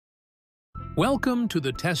Welcome to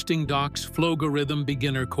the TestingDocs Flowgorithm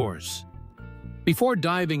beginner course. Before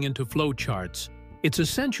diving into flowcharts, it's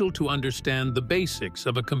essential to understand the basics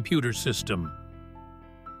of a computer system.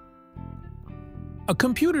 A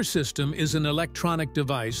computer system is an electronic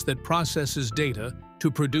device that processes data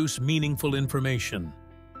to produce meaningful information.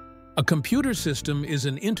 A computer system is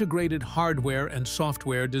an integrated hardware and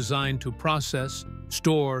software designed to process,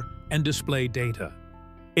 store, and display data.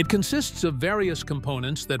 It consists of various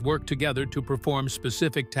components that work together to perform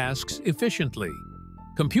specific tasks efficiently.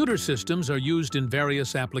 Computer systems are used in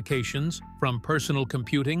various applications, from personal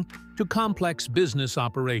computing to complex business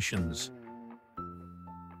operations.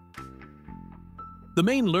 The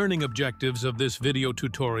main learning objectives of this video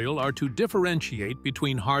tutorial are to differentiate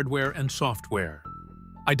between hardware and software.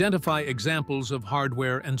 Identify examples of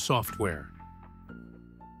hardware and software.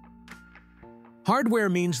 Hardware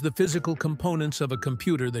means the physical components of a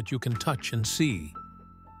computer that you can touch and see.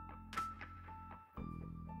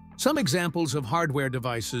 Some examples of hardware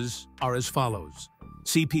devices are as follows.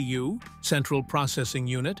 CPU, Central Processing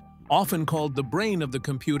Unit, often called the brain of the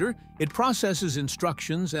computer, it processes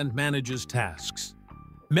instructions and manages tasks.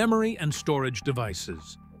 Memory and storage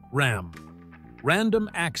devices. RAM, Random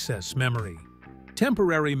Access Memory,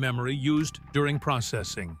 temporary memory used during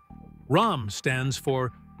processing. ROM stands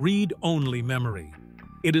for Read-Only Memory.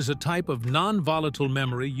 It is a type of non-volatile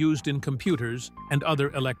memory used in computers and other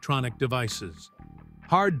electronic devices.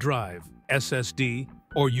 Hard drive, SSD,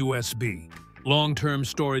 or USB. Long-term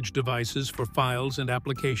storage devices for files and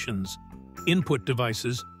applications. Input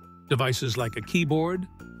devices, devices like a keyboard,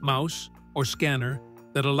 mouse, or scanner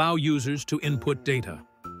that allow users to input data.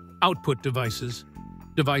 Output devices,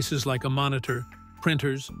 devices like a monitor,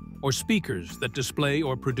 printers, or speakers that display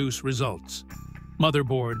or produce results.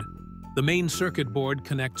 Motherboard, the main circuit board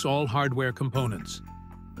connects all hardware components.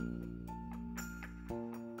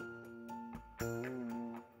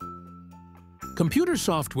 Computer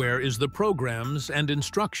software is the programs and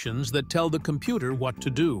instructions that tell the computer what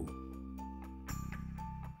to do.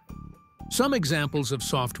 Some examples of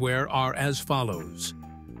software are as follows.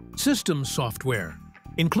 System software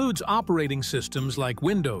includes operating systems like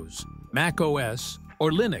Windows, Mac OS,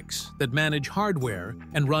 or Linux that manage hardware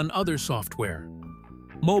and run other software.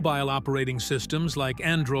 Mobile operating systems like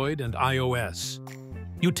Android and iOS.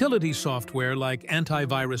 Utility software like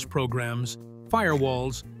antivirus programs,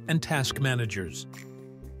 firewalls, and task managers.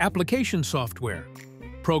 Application software.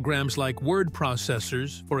 Programs like word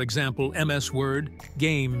processors, for example MS Word,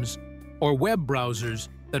 games, or web browsers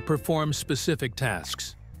that perform specific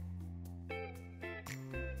tasks.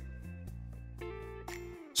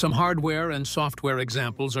 Some hardware and software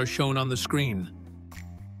examples are shown on the screen.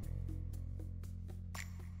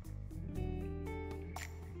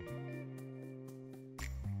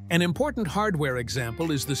 An important hardware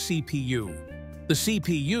example is the CPU. The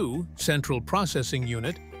CPU, Central Processing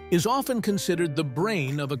Unit, is often considered the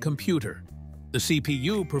brain of a computer. The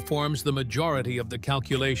CPU performs the majority of the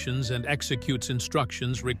calculations and executes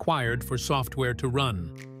instructions required for software to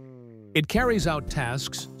run. It carries out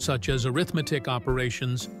tasks such as arithmetic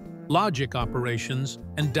operations, logic operations,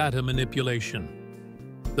 and data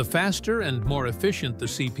manipulation. The faster and more efficient the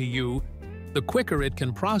CPU, the quicker it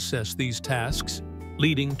can process these tasks,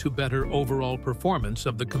 leading to better overall performance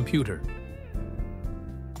of the computer.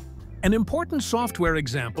 An important software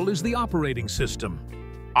example is the operating system.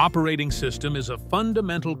 Operating system is a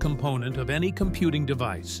fundamental component of any computing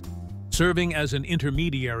device, serving as an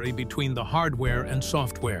intermediary between the hardware and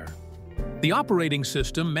software. The operating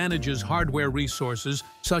system manages hardware resources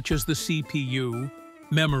such as the CPU,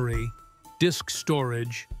 memory, disk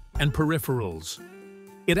storage, and peripherals.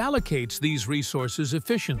 It allocates these resources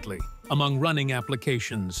efficiently among running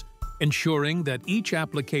applications, ensuring that each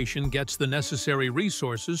application gets the necessary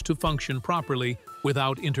resources to function properly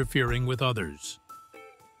without interfering with others.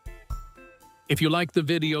 If you like the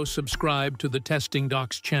video, subscribe to the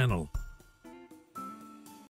TestingDocs channel.